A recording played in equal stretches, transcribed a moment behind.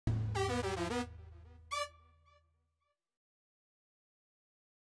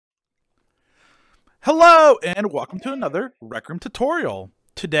Hello and welcome to another Rec Room tutorial.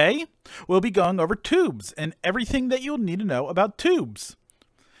 Today we'll be going over tubes and everything that you'll need to know about tubes.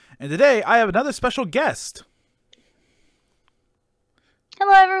 And today I have another special guest.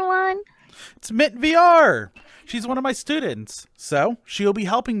 Hello everyone. It's Mint.VR. She's one of my students, so she'll be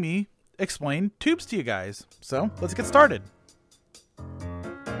helping me explain tubes to you guys. So let's get started.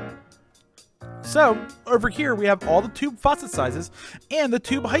 So, over here we have all the tube faucet sizes and the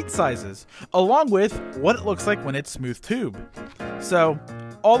tube height sizes, along with what it looks like when it's smooth tube. So,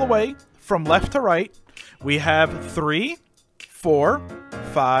 all the way from left to right, we have 3, 4,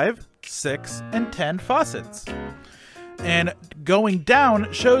 5, 6, and 10 faucets. And going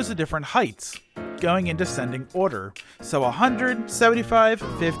down shows the different heights, going in descending order. So 100, 75,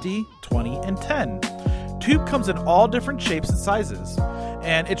 50, 20, and 10. Tube comes in all different shapes and sizes.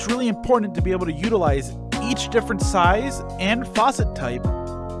 And it's really important to be able to utilize each different size and faucet type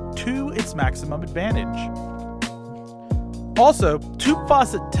to its maximum advantage. Also, tube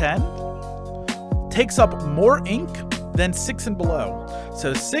faucet 10 takes up more ink than 6 and below.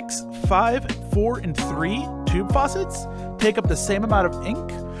 So 6, 5, 4, and 3 tube faucets take up the same amount of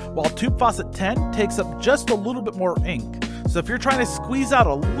ink, while tube faucet 10 takes up just a little bit more ink. So if you're trying to squeeze out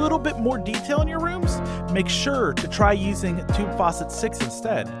a little bit more detail in your rooms, make sure to try using tube faucet 6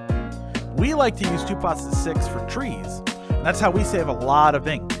 instead. We like to use tube faucet 6 for trees, and that's how we save a lot of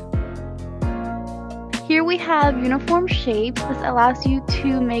ink. Here we have uniform shapes. This allows you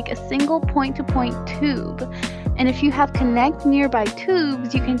to make a single point-to-point tube. And if you have connect nearby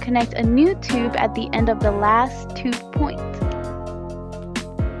tubes, you can connect a new tube at the end of the last tube point.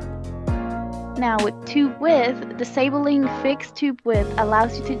 Now with tube width, disabling fixed tube width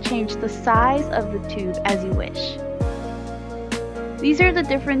allows you to change the size of the tube as you wish. These are the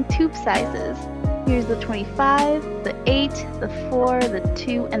different tube sizes. Here's the 25, the 8, the 4, the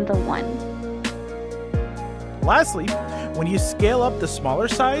 2, and the 1. Lastly, when you scale up the smaller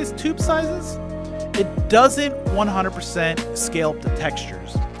size tube sizes, it doesn't 100% scale up the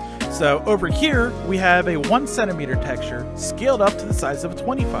textures. So over here, we have a 1 centimeter texture scaled up to the size of a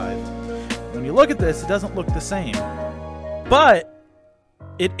 25. When you look at this, it doesn't look the same. But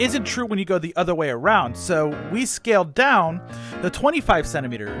it isn't true when you go the other way around. So we scaled down the 25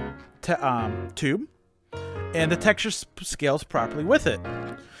 centimeter tube, and the texture scales properly with it.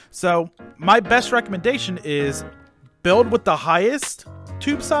 So my best recommendation is build with the highest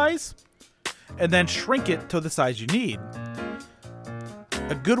tube size and then shrink it to the size you need.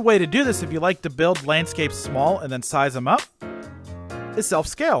 A good way to do this if you like to build landscapes small and then size them up is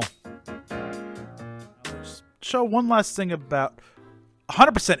self-scale. Show one last thing about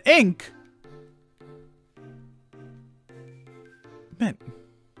 100% ink. Mint,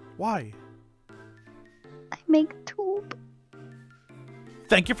 why? I make a tube.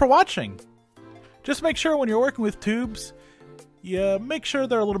 Thank you for watching. Just make sure when you're working with tubes, you make sure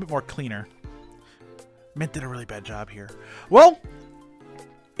they're a little bit more cleaner. Mint did a really bad job here. Well,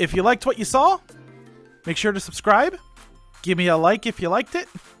 if you liked what you saw, make sure to subscribe, give me a like if you liked it,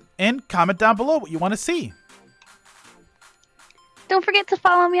 and comment down below what you want to see. Don't forget to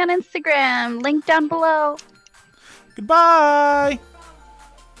follow me on Instagram. Link down below. Goodbye!